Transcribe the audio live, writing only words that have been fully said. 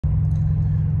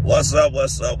What's up,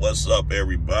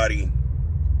 everybody?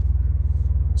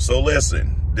 So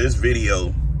listen, this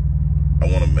video I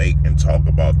want to make and talk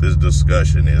about this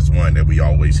discussion is one that we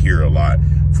always hear a lot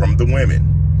from the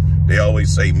women. They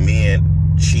always say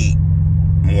men cheat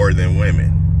more than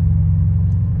women.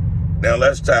 Now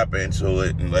let's tap into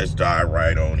it and let's dive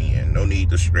right on in. No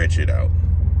need to stretch it out.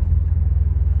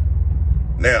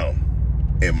 Now,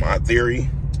 in my theory,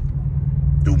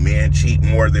 do men cheat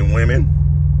more than women?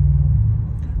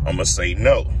 I'm going to say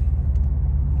no.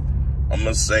 I'm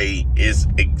going to say it's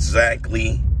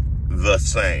exactly the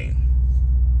same.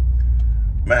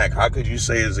 Mac, how could you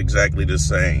say it's exactly the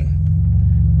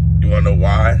same? You want to know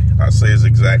why I say it's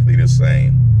exactly the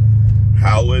same?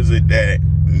 How is it that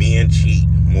men cheat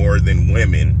more than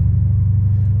women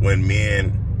when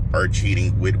men are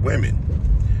cheating with women?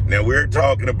 Now, we're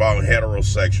talking about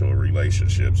heterosexual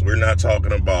relationships. We're not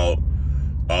talking about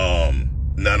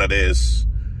none of this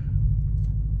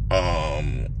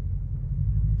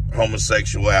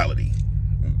homosexuality,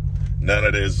 none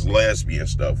of this lesbian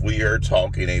stuff. We are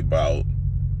talking about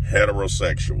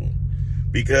heterosexual,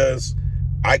 because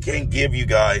I can't give you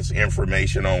guys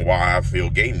information on why I feel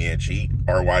gay men cheat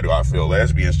or why do I feel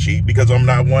lesbians cheat, because I'm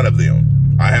not one of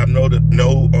them. I have no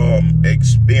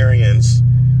experience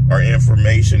or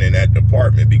information in that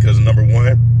department, because number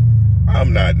one,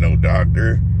 I'm not no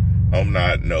doctor, I'm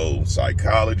not no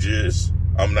psychologist,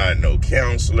 I'm not no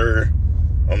counselor,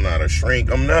 I'm not a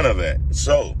shrink, I'm none of that.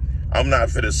 So I'm not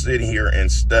fit to sit here and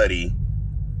study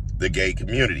the gay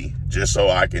community just so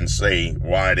I can say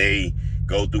why they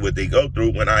go through what they go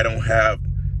through when I don't have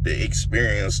the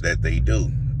experience that they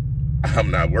do. I'm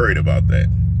not worried about that.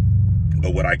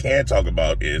 But what I can talk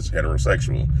about is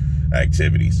heterosexual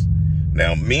activities.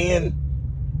 Now, men,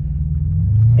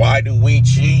 why do we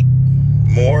cheat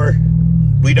more?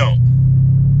 We don't.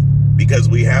 Because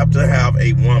we have to have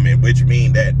a woman, which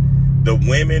means that the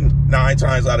women 9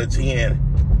 times out of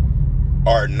 10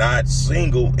 are not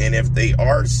single. And if they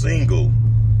are single,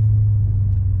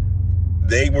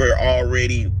 they were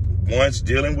already once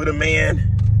dealing with a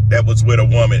man that was with a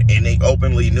woman, and they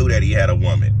openly knew that he had a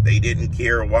woman. They didn't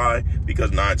care why,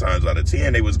 because 9 times out of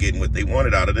 10, they was getting what they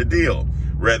wanted out of the deal.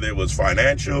 Whether it was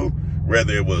financial,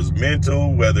 whether it was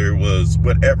mental, whether it was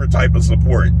whatever type of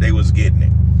support, they was getting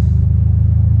it.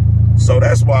 So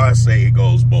that's why I say it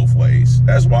goes both ways.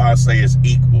 That's why I say it's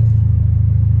equal.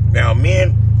 Now,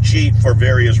 men cheat for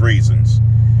various reasons.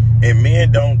 And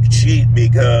men don't cheat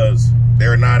because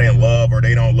they're not in love or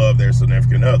they don't love their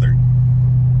significant other.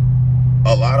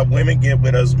 A lot of women get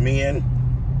with us men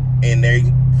and they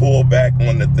pull back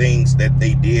on the things that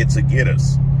they did to get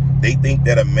us. They think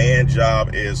that a man's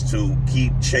job is to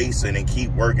keep chasing and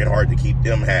keep working hard to keep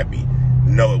them happy.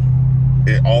 No.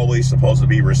 It's always supposed to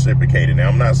be reciprocated. Now,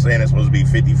 I'm not saying it's supposed to be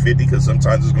 50-50, because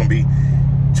sometimes it's going to be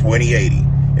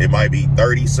 20-80. It might be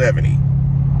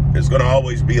 30-70. It's going to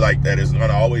always be like that. It's going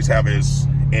to always have its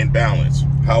imbalance.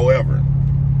 However,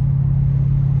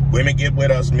 women get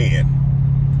with us men.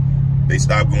 They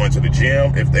stop going to the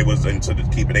gym if they was into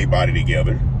keeping their body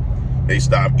together. They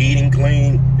stop eating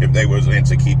clean if they was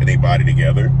into keeping their body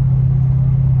together.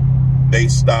 They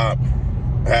stop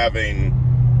having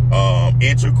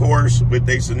intercourse with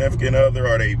their significant other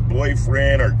or their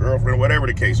boyfriend or girlfriend, whatever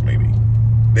the case may be.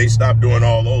 They stop doing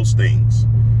all those things.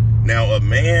 Now, a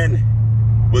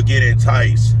man will get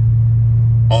enticed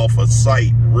off of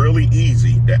sight really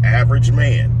easy. The average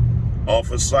man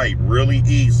off of sight really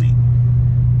easy.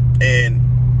 And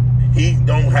he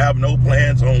don't have no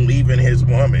plans on leaving his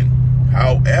woman.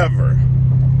 However,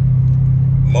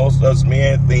 most of us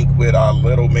men think with our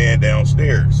little man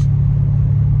downstairs.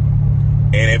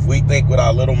 And if we think with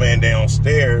our little man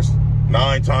downstairs,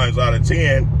 9 times out of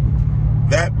 10,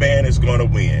 that man is going to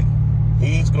win.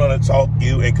 He's going to talk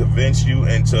you and convince you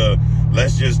into,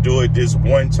 let's just do it this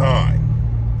one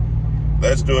time.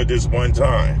 Let's do it this one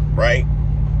time, right?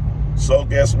 So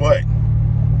guess what?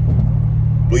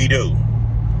 We do.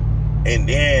 And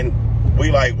then we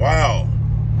like, wow,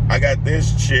 I got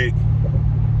this chick.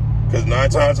 Because 9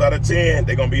 times out of 10,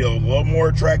 they're going to be a little more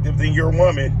attractive than your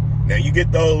woman. Now, you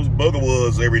get those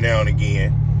boogawoos every now and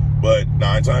again, but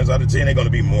 9 times out of 10, they're going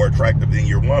to be more attractive than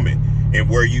your woman. And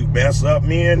where you mess up,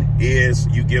 men, is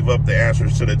you give up the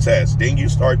answers to the test. Then you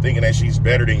start thinking that she's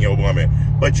better than your woman,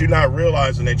 but you're not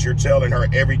realizing that you're telling her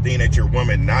everything that your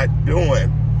woman not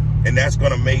doing, and that's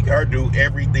going to make her do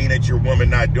everything that your woman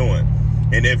not doing.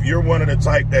 And if you're one of the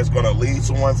type that's going to lead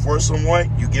someone for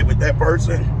someone, you get with that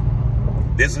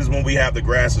person, this is when we have the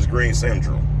grass is green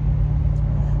syndrome.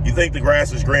 You think the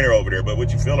grass is greener over there, but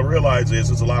what you fail to realize is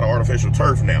there's a lot of artificial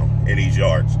turf now in these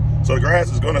yards. So the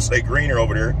grass is going to stay greener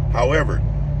over there. However,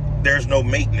 there's no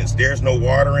maintenance. There's no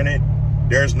watering it.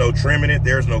 There's no trimming it.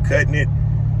 There's no cutting it.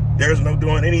 There's no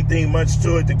doing anything much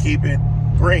to it to keep it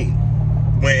green.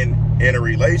 When in a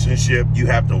relationship, you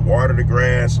have to water the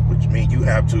grass, which means you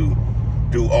have to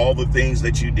do all the things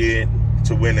that you did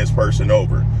to win this person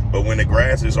over. But when the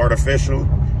grass is artificial,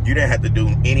 you didn't have to do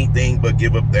anything but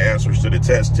give up the answers to the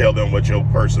test, tell them what your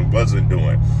person wasn't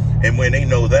doing. And when they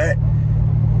know that,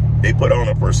 they put on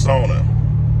a persona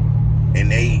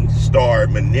and they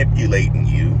start manipulating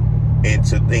you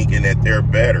into thinking that they're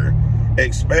better,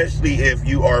 especially if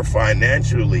you are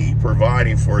financially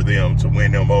providing for them to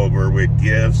win them over with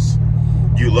gifts.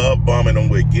 You love bumming them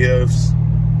with gifts,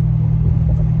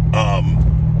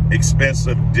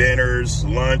 expensive dinners,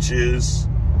 lunches,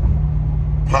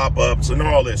 pop-ups, and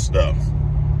all this stuff.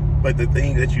 But the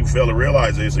thing that you fail to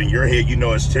realize is in your head, you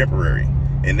know it's temporary.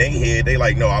 In their head, they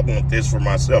like, no, I want this for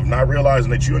myself. Not realizing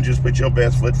that you just put your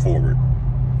best foot forward.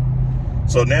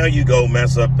 So now you go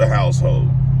mess up the household.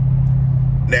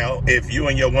 Now, if you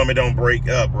and your woman don't break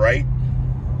up, right?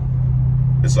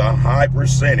 It's a high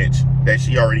percentage that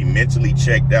she already mentally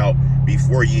checked out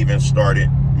before you even started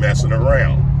messing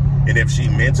around. And if she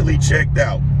mentally checked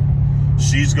out,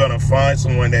 she's going to find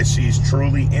someone that she's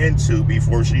truly into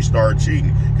before she starts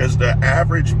cheating. Because the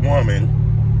average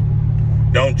woman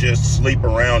don't just sleep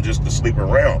around just to sleep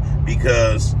around,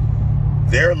 because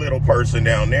their little person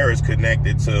down there is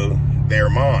connected to their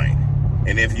mind.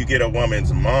 And if you get a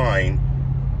woman's mind,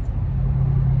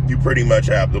 you pretty much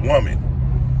have the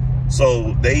woman.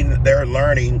 So they're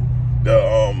learning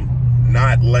to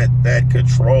not let that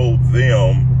control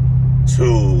them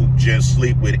to just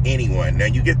sleep with anyone. Now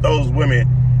you get those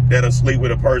women that'll sleep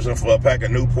with a person for a pack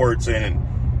of Newports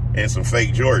and some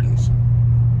fake Jordans.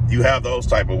 You have those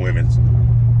type of women.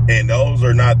 And those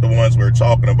are not the ones we're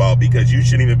talking about, because you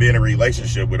shouldn't even be in a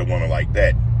relationship with a woman like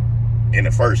that in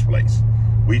the first place.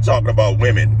 We talking about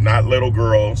women, not little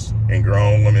girls and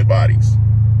grown women bodies.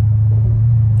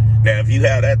 Now, if you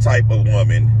have that type of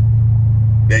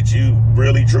woman that you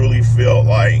really truly feel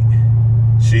like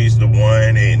she's the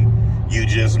one and you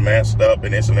just messed up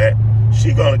and this and that,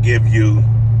 she's going to give you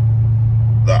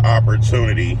the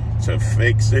opportunity to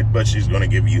fix it, but she's going to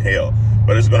give you hell.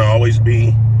 But it's going to always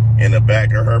be in the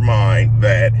back of her mind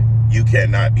that you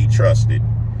cannot be trusted.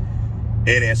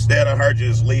 And instead of her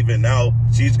just leaving out,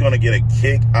 she's going to get a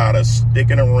kick out of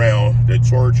sticking around to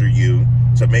torture you,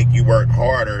 to make you work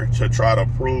harder to try to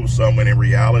prove someone. In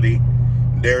reality,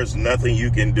 there's nothing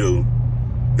you can do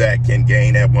that can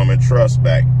gain that woman trust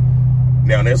back.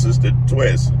 Now, this is the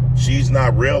twist. She's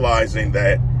not realizing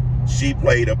that she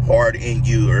played a part in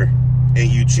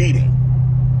you cheating.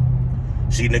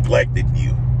 She neglected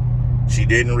you. She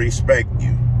didn't respect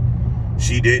you.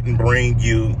 She didn't bring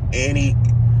you any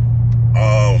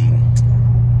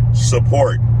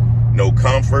support, no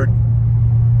comfort.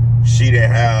 She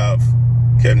didn't have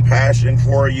compassion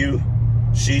for you.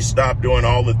 She stopped doing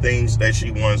all the things that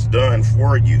she once done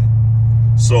for you.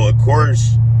 So of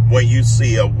course, when you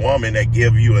see a woman that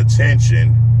give you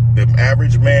attention, the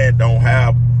average man don't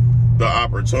have the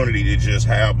opportunity to just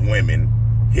have women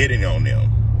hitting on them.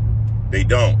 They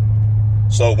don't.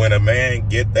 So when a man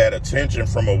get that attention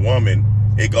from a woman,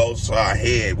 it goes to our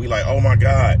head. We like, oh my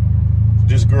God,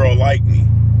 this girl like me.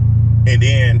 And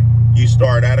then you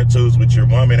start attitudes with your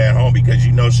woman at home because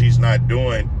you know she's not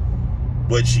doing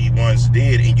what she once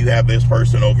did, and you have this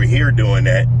person over here doing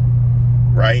that,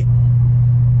 right?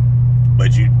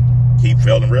 But you keep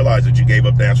failing to realize that you gave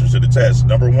up the answers to the test.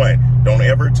 Number one, don't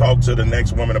ever talk to the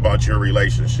next woman about your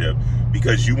relationship,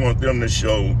 because you want them to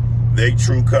show their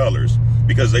true colors,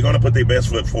 because they're going to put their best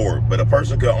foot forward. But a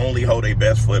person can only hold their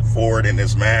best foot forward in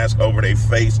this mask over their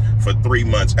face for 3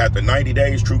 months. After 90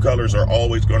 days, true colors are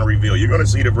always going to reveal. You're going to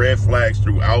see the red flags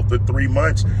throughout the 3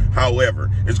 months. However,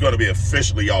 it's going to be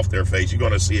officially off their face. You're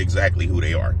going to see exactly who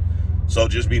they are. So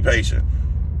just be patient.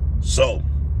 So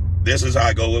this is how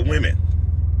I go with women.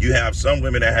 You have some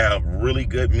women that have really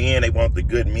good men. They want the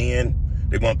good men.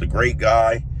 They want the great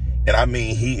guy. And I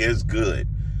mean, he is good.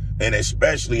 And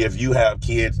especially if you have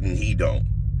kids and he don't,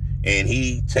 and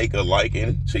he take a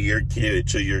liking to your kid,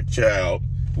 to your child,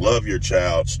 love your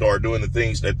child, start doing the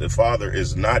things that the father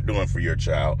is not doing for your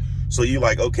child. So you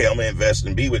like, okay, I'm gonna invest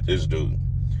and be with this dude.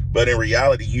 But in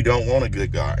reality, you don't want a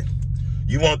good guy.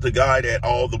 You want the guy that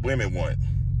all the women want.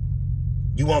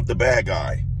 You want the bad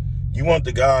guy. You want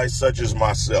the guy such as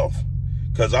myself.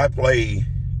 Because I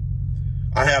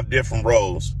have different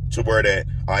roles to where that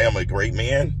I am a great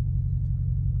man.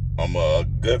 I'm a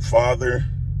good father.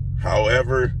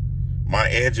 However, my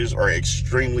edges are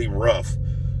extremely rough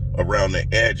around the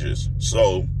edges.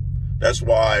 So That's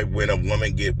why when a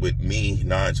woman get with me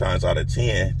 9 times out of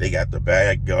 10, they got the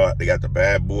bad guy, they got the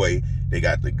bad boy, they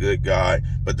got the good guy.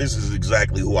 But this is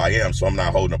exactly who I am, so I'm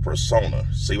not holding a persona.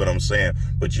 See what I'm saying?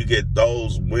 But you get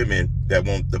those women that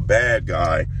want the bad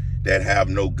guy that have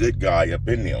no good guy up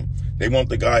in them. They want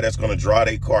the guy that's going to drive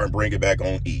their car and bring it back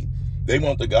on E. They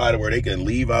want the guy where they can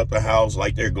leave out the house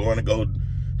like they're going to go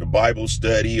to Bible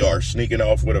study or sneaking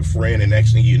off with a friend, and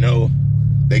next thing you know,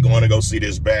 they're going to go see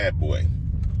this bad boy.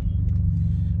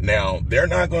 Now, they're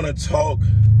not going to talk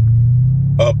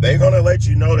up. They're going to let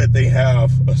you know that they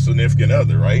have a significant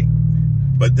other, right?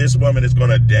 But this woman is going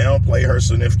to downplay her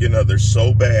significant other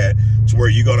so bad to where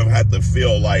you're going to have to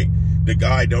feel like the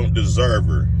guy don't deserve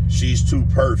her. She's too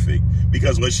perfect.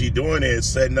 Because what she's doing is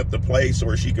setting up the place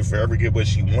where she can forever get what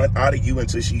she wants out of you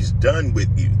until she's done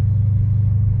with you.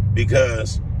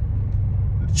 Because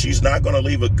she's not going to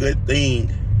leave a good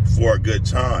thing for a good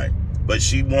time. But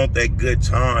she wants that good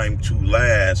time to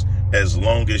last as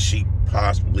long as she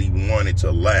possibly want it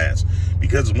to last.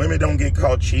 Because women don't get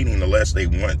caught cheating unless they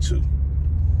want to.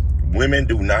 Women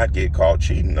do not get caught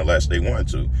cheating unless they want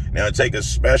to. Now, it takes a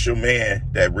special man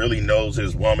that really knows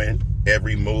his woman,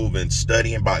 every move, and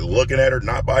studying by looking at her,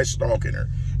 not by stalking her,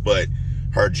 but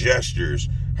her gestures,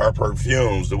 her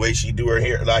perfumes, the way she do her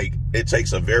hair. Like, it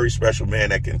takes a very special man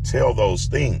that can tell those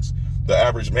things. The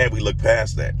average man, we look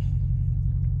past that.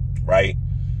 Right?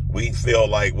 We feel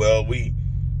like, well, we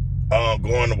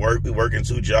going to work, we working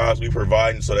 2 jobs, we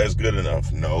providing, so that's good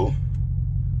enough. No.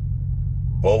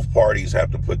 Both parties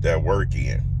have to put that work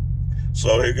in.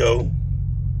 So there you go.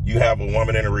 You have a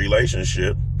woman in a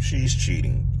relationship, she's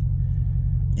cheating.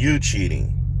 You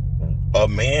cheating. A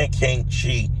man can't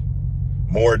cheat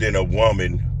more than a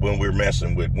woman when we're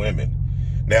messing with women.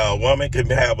 Now, a woman can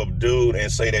have a dude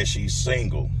and say that she's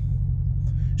single.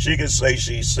 She can say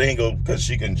she's single because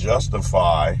she can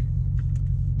justify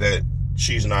that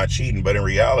she's not cheating. But in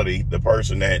reality, the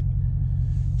person that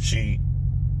she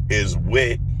is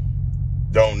with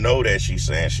don't know that she's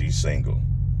saying she's single.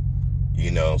 You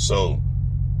know, so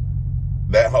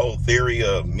that whole theory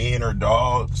of men are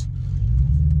dogs,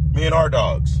 men are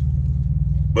dogs.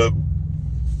 But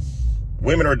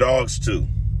women are dogs too.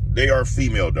 They are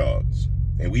female dogs.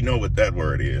 And we know what that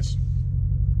word is.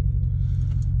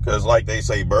 Because like they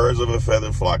say, birds of a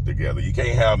feather flock together. You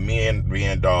can't have men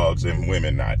being dogs and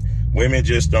women not. Women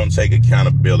just don't take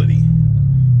accountability.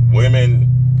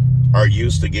 Women are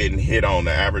used to getting hit on.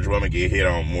 The average woman get hit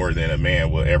on more than a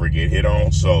man will ever get hit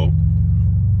on. So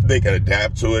they can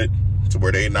adapt to it to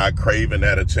where they're not craving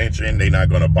that attention. They're not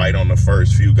going to bite on the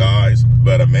first few guys.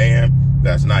 But a man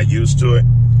that's not used to it,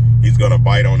 he's going to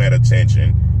bite on that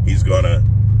attention. He's going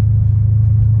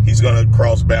to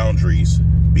cross boundaries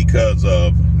because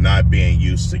of not being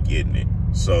used to getting it.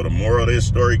 So the moral of this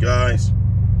story, guys,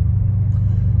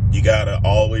 you got to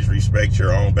always respect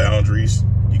your own boundaries.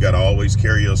 You got to always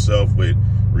carry yourself with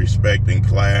respect and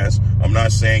class. I'm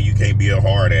not saying you can't be a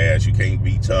hard ass. You can't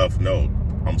be tough. No,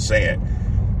 I'm saying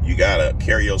you got to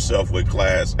carry yourself with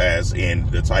class, as in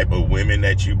the type of women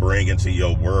that you bring into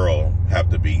your world have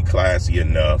to be classy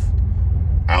enough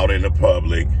out in the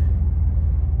public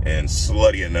and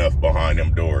slutty enough behind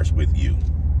them doors with you.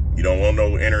 You don't want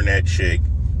no internet chick.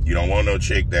 You don't want no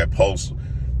chick that posts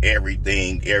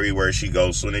everything everywhere she goes.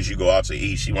 As soon as you go out to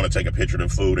eat, she want to take a picture of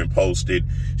the food and post it.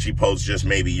 She posts just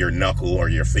maybe your knuckle or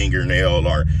your fingernail,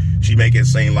 or she make it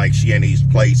seem like she in these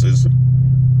places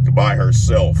by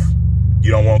herself.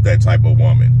 You don't want that type of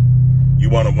woman. You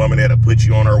want a woman that'll put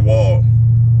you on her wall,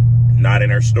 not in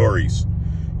her stories.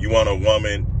 You want a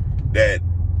woman that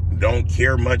don't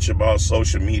care much about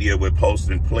social media with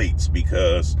posting plates,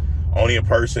 because only a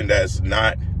person that's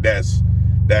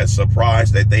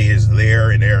surprised that they is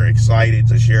there and they're excited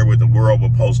to share with the world will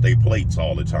post their plates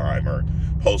all the time or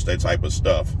post that type of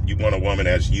stuff. You want a woman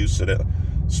that's used to the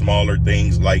smaller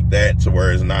things like that, to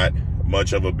where it's not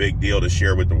much of a big deal to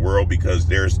share with the world, because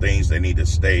there's things that need to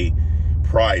stay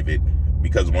private,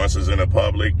 because once it's in the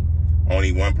public,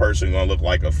 only one person gonna look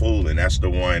like a fool, and that's the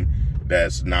one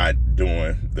that's not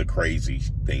doing the crazy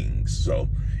things. So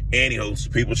anywho,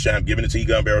 People's Champ, giving it to you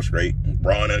gun barrel straight,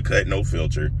 raw and uncut, no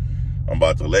filter. I'm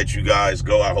about to let you guys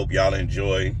go. I hope y'all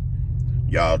enjoy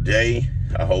y'all day.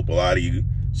 I hope a lot of you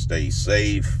stay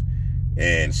safe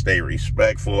and stay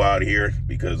respectful out here,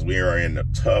 because we are in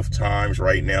tough times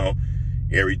right now.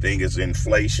 Everything is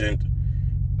inflation.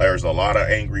 There's a lot of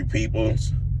angry people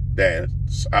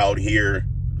that's out here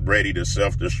ready to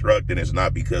self-destruct, and it's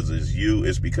not because it's you,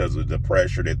 it's because of the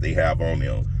pressure that they have on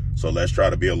them. So let's try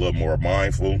to be a little more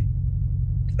mindful.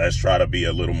 Let's try to be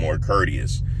a little more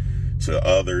courteous to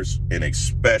others, and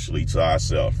especially to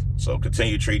ourselves. So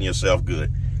continue treating yourself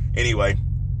good. Anyway,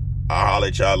 I'll holler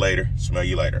at y'all later. Smell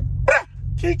you later.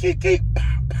 Keep.